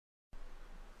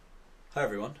Hi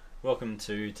everyone, welcome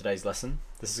to today's lesson.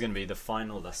 This is going to be the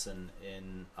final lesson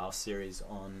in our series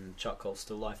on charcoal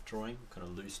still life drawing, kind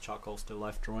of loose charcoal still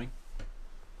life drawing.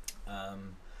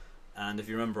 And if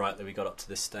you remember rightly, we got up to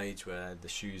this stage where the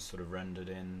shoes sort of rendered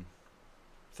in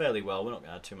fairly well. We're not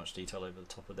going to add too much detail over the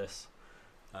top of this.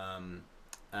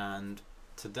 And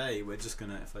today we're just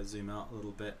going to, if I zoom out a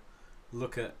little bit,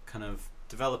 look at kind of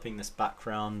developing this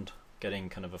background, getting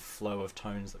kind of a flow of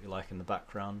tones that we like in the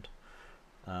background.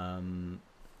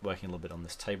 Working a little bit on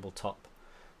this tabletop,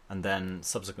 and then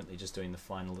subsequently just doing the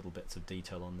final little bits of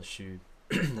detail on the shoe.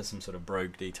 There's some sort of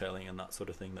brogue detailing and that sort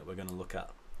of thing that we're going to look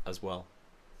at as well.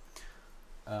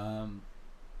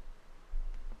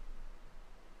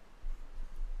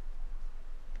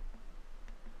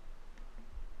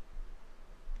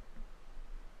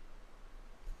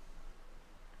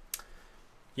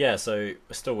 Yeah, so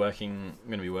we're still working, I'm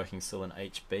going to be working still in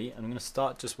HB, and I'm going to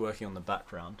start just working on the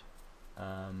background.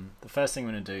 The first thing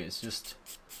I'm going to do is just,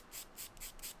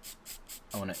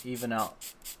 I want to even out,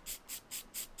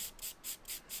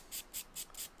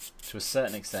 to a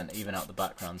certain extent, even out the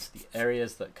background. So the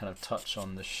areas that kind of touch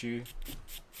on the shoe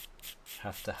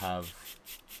have to have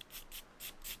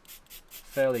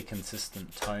fairly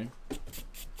consistent tone.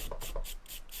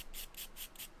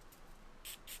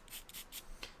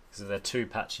 Because if they're too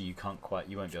patchy, you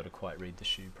won't be able to quite read the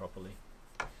shoe properly.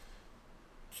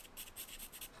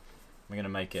 We're going to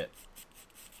make it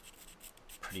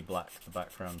pretty black, the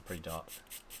background pretty dark.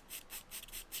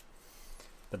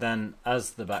 But then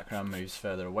as the background moves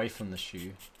further away from the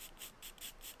shoe,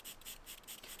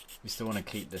 we still want to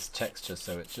keep this texture,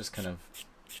 so it's just kind of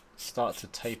start to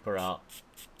taper out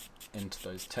into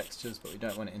those textures, but we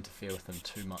don't want to interfere with them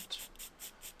too much.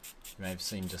 You may have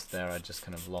seen just there I just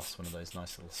kind of lost one of those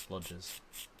nice little splodges.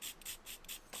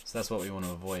 So that's what we want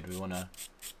to avoid. We want to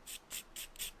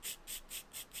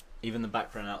even the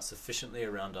background out sufficiently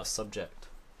around our subject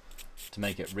to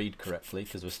make it read correctly,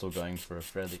 because we're still going for a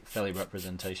fairly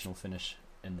representational finish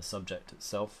in the subject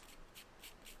itself.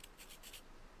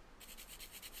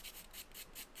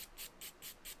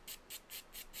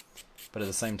 But at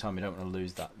the same time, we don't want to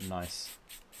lose that nice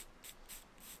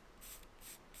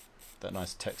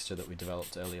texture that we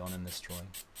developed early on in this drawing.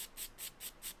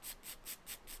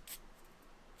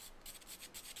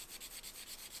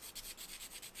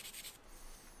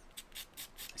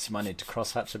 So you might need to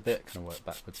cross-hatch a bit, kind of work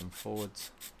backwards and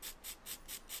forwards.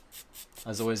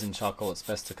 As always in charcoal, it's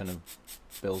best to kind of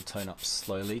build tone up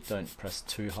slowly, don't press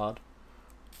too hard.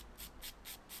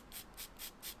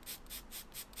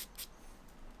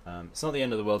 It's not the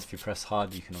end of the world if you press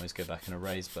hard, you can always go back and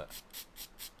erase, but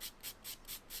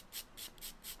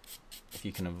if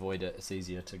you can avoid it, it's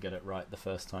easier to get it right the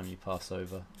first time you pass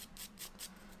over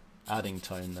adding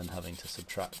tone than having to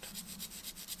subtract.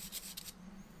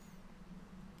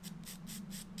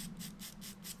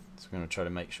 I'm going to try to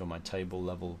make sure my table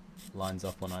level lines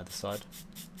up on either side.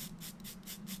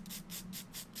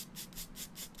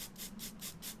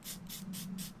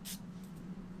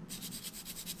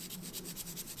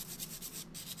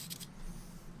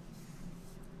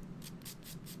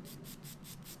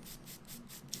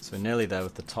 So we're nearly there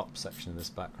with the top section of this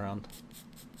background.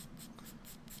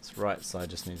 This right side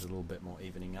just needs a little bit more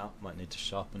evening out. Might need to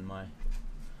sharpen my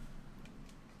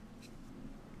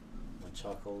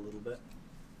charcoal a little bit.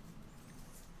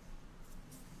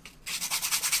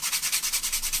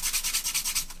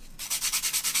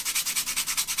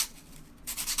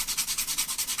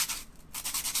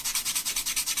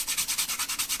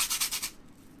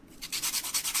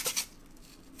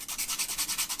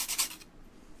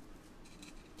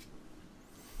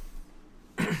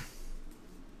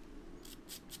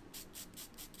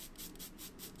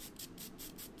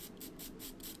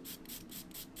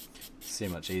 See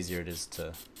how much easier it is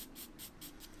to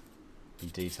be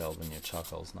detailed when your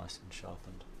charcoal's nice and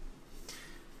sharpened.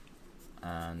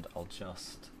 And I'll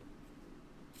just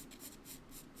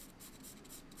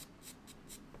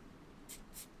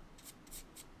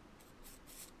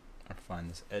refine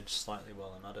this edge slightly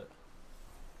while I'm at it.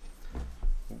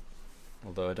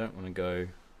 Although I don't want to go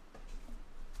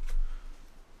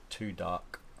too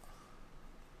dark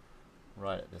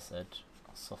right at this edge.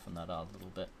 I'll soften that out a little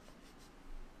bit.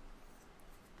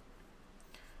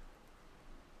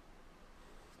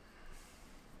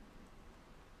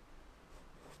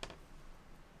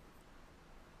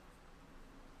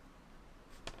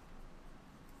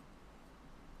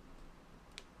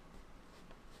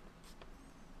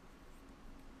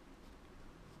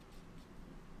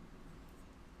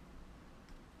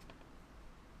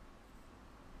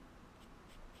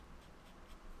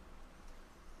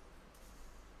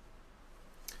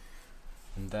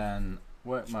 And then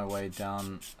work my way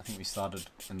down. I think we started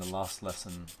in the last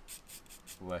lesson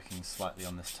working slightly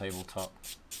on this tabletop.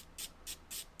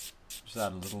 Just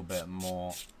add a little bit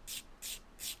more.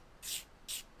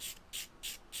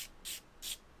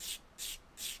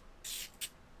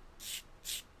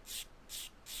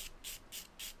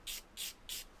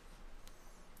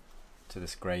 To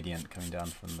this gradient coming down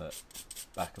from the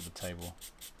back of the table.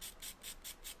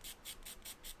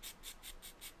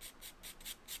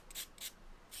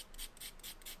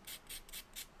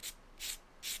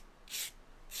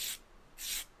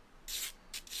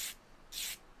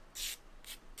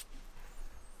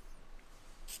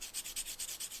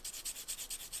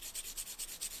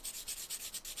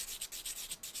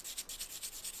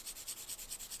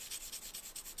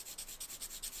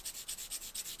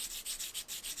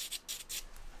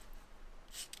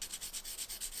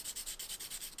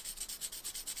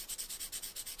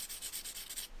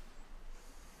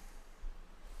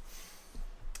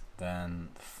 Then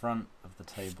the front of the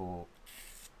table,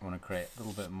 I want to create a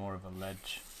little bit more of a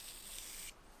ledge.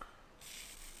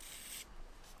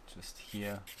 Just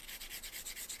here.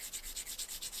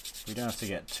 We don't have to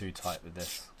get too tight with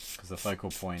this because the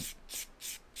focal point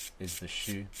is the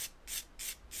shoe.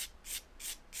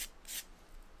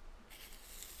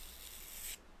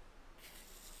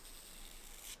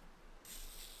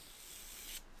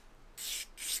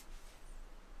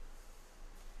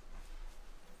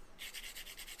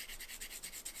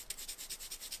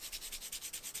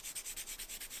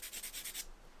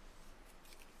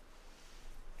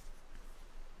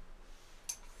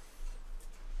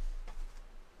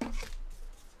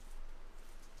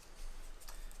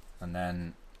 And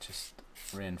then just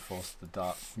reinforce the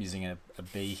dark using a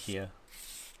B here,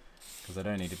 because I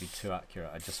don't need to be too accurate.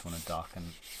 I just want to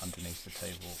darken underneath the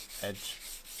table edge.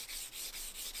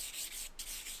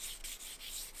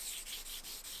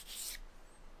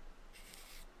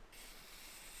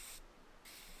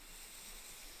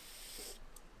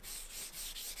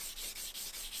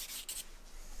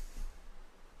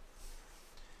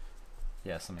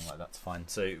 Yeah, something like that's fine.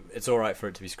 So it's alright for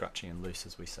it to be scratchy and loose,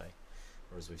 as we say,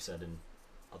 or as we've said in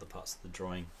other parts of the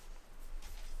drawing.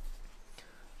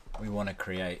 We want to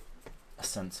create a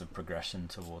sense of progression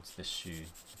towards this shoe,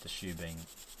 the shoe being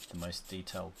the most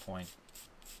detailed point.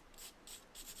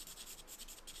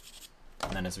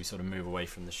 And then as we sort of move away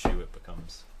from the shoe, it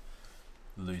becomes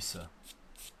looser.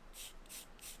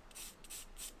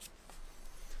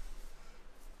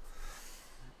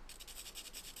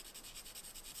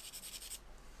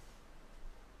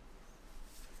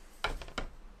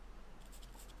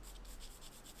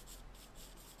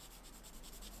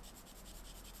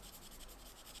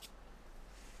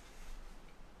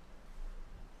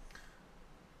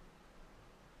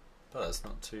 But that's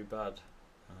not too bad.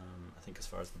 I think as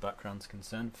far as the background's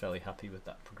concerned, fairly happy with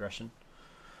that progression.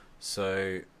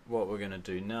 So what we're going to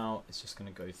do now is just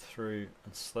going to go through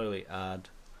and slowly add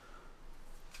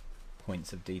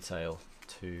points of detail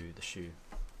to the shoe.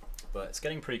 But it's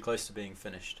getting pretty close to being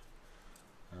finished.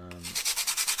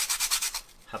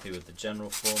 Happy with the general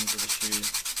forms of the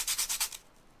shoe.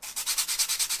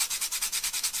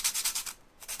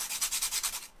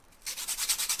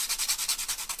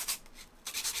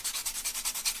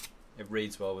 It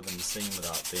reads well within the scene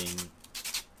without being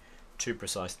too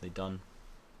precisely done.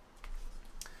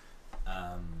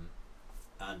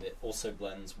 And it also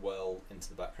blends well into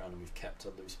the background, and we've kept a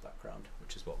loose background,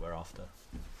 which is what we're after.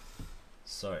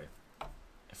 So,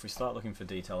 if we start looking for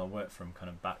detail, I'll work from kind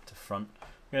of back to front. I'm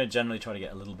going to generally try to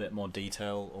get a little bit more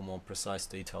detail or more precise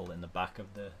detail in the back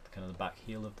of the kind of the back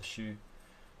heel of the shoe,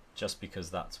 just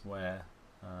because that's where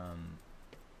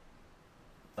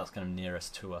that's kind of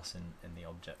nearest to us in the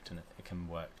object, and it can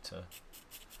work to,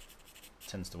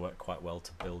 tends to work quite well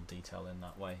to build detail in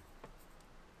that way.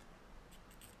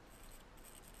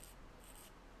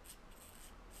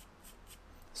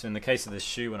 So in the case of this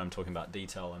shoe, when I'm talking about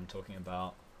detail, I'm talking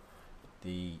about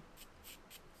the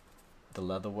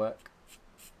leather work.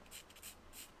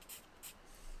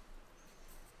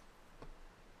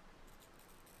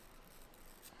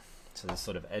 So there's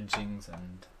sort of edgings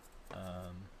and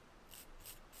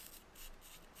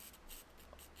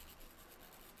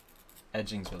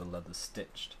edgings where the leather's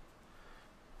stitched,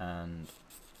 and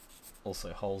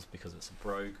also holes because it's a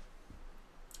brogue.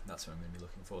 That's what I'm going to be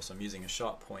looking for. So I'm using a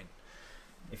sharp point.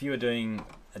 If you were doing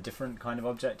a different kind of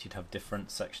object, you'd have different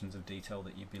sections of detail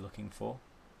that you'd be looking for.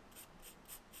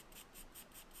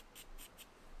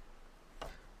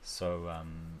 So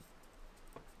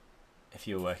if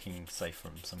you're working, say,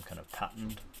 from some kind of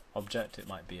patterned object, it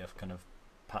might be a kind of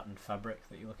patterned fabric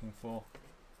that you're looking for.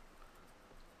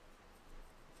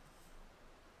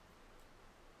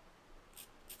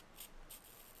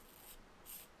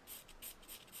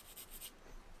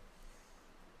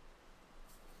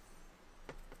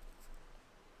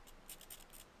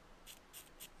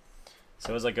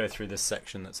 So as I go through this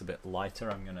section that's a bit lighter,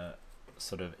 I'm going to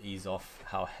sort of ease off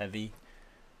how heavy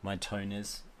my tone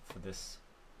is for this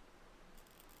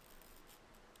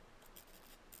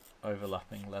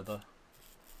overlapping leather,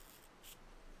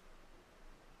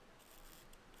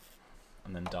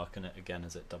 and then darken it again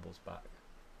as it doubles back.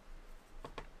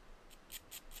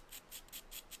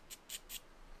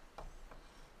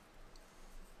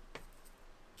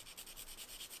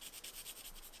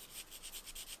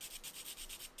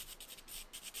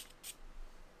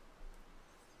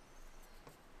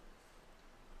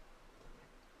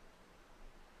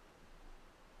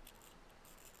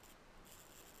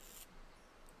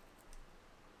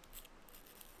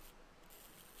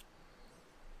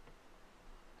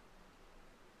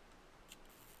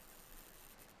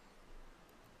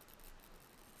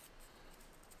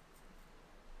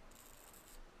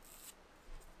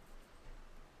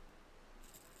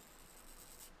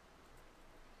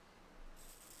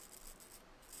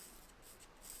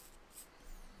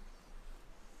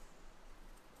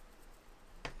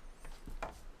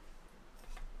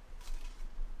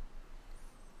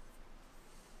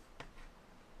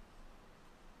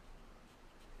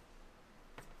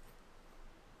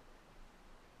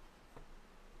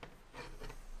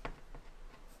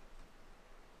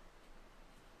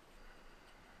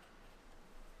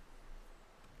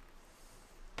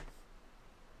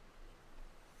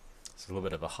 It's a little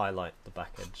bit of a highlight, the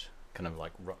back edge kind of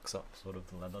like rocks up sort of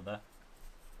the leather there.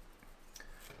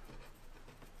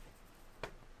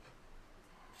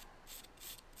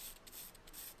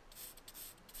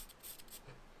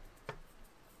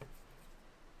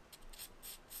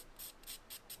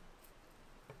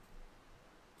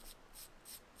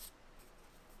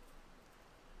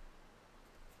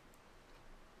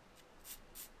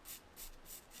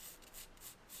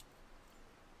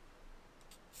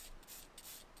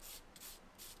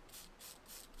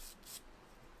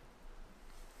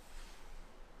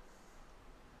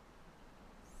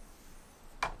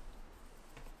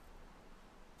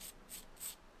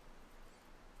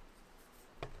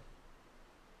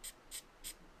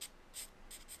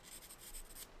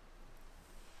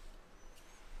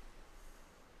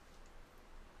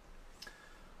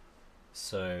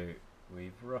 So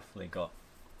we've roughly got,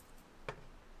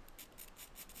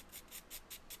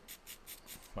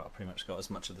 well, pretty much got as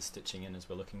much of the stitching in as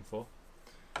we're looking for.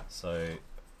 So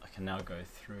I can now go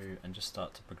through and just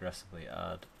start to progressively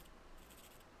add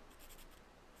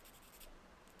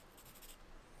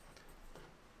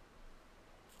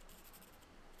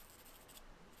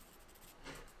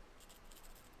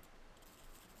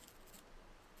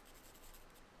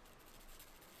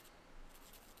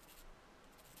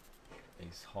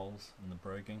these holes in the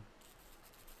broguing.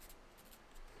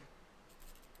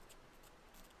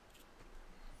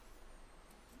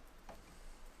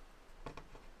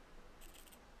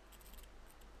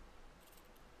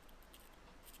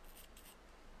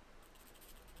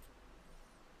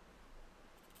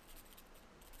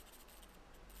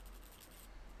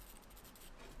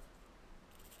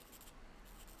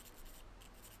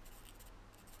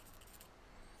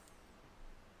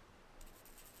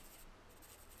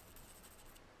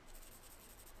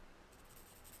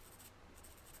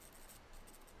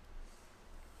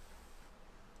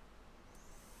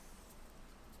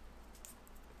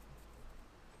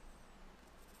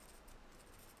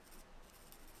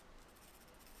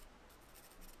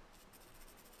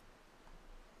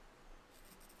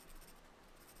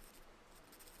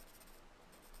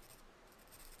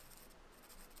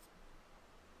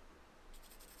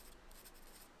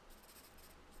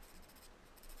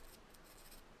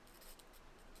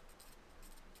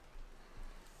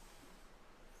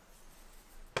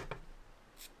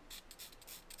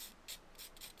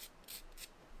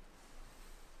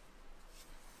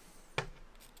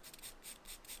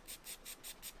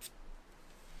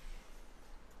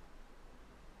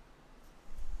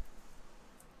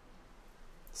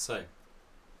 So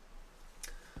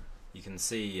you can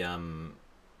see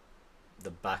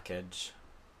the back edge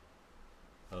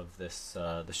of this,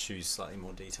 the shoe's slightly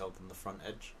more detailed than the front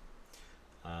edge.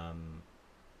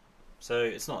 So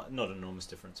it's not an enormous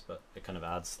difference, but it kind of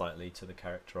adds slightly to the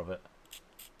character of it.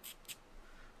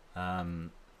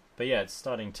 But yeah,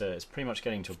 it's pretty much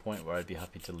getting to a point where I'd be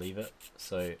happy to leave it.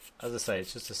 So as I say,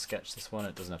 it's just a sketch, this one.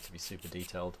 It doesn't have to be super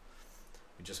detailed.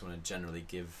 We just want to generally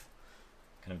give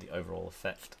kind of the overall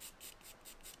effect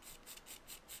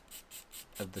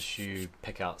of the shoe,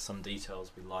 pick out some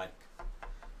details we like,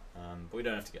 but we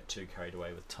don't have to get too carried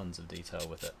away with tons of detail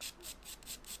with it.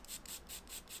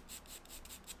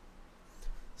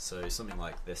 So something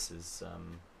like this is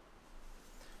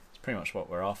it's pretty much what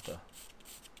we're after.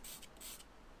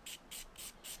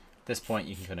 At this point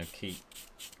you can kind of keep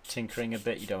tinkering a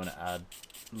bit, you don't want to add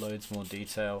loads more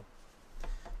detail,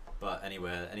 but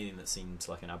anything that seems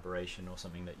like an aberration or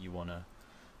something that you want to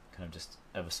kind of just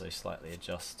ever so slightly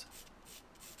adjust.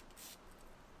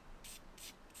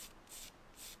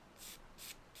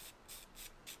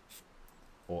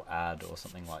 Or add or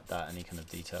something like that, any kind of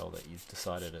detail that you've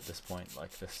decided at this point,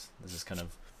 like this is kind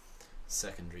of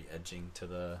secondary edging to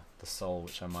the sole,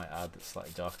 which I might add that's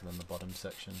slightly darker than the bottom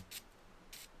section.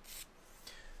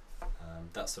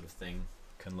 That sort of thing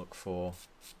can look for.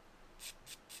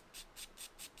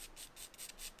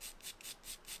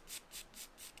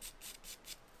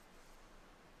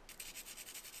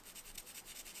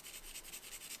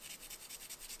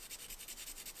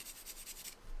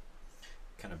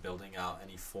 Kind of building out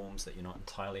any forms that you're not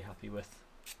entirely happy with.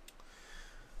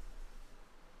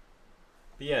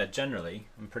 But yeah, generally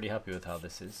I'm pretty happy with how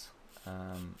this is.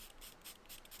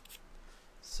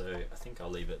 So I think I'll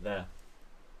leave it there.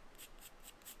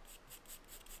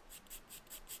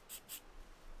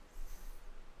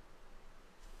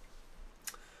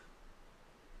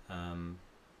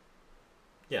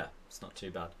 Yeah, it's not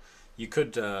too bad. You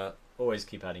could always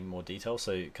keep adding more detail,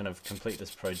 so kind of complete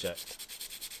this project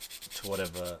to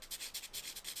whatever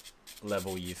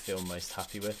level you feel most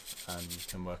happy with, and you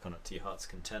can work on it to your heart's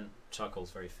content.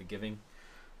 Charcoal's very forgiving,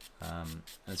 and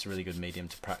it's a really good medium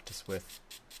to practice with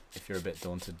if you're a bit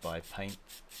daunted by paint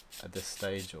at this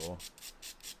stage, or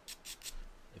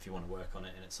if you want to work on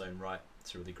it in its own right.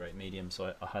 It's a really great medium,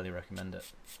 so I highly recommend it.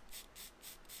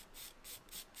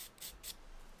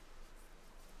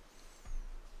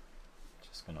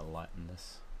 Just going to lighten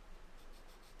this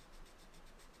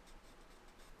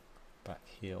back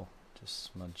heel, just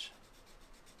smudge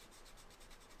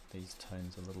these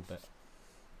tones a little bit.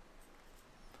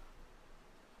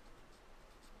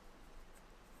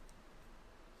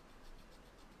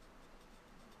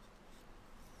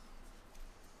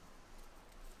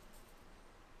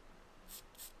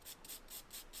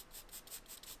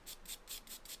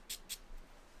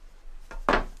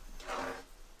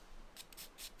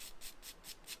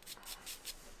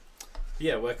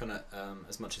 Yeah, work on it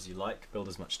as much as you like, build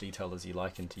as much detail as you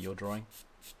like into your drawing.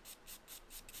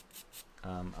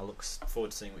 I look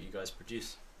forward to seeing what you guys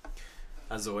produce.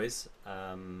 As always,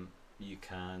 you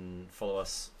can follow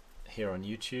us here on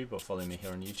YouTube, or follow me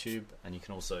here on YouTube, and you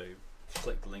can also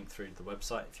click the link through to the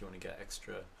website if you want to get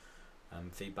extra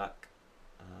feedback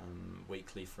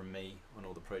weekly from me on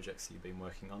all the projects that you've been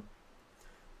working on.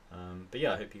 But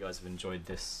yeah, I hope you guys have enjoyed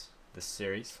this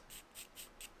series.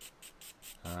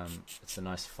 It's a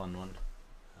nice fun one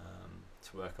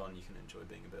to work on. You can enjoy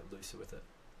being a bit looser with it.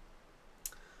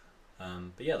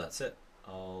 But yeah, that's it.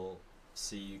 I'll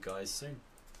see you guys soon.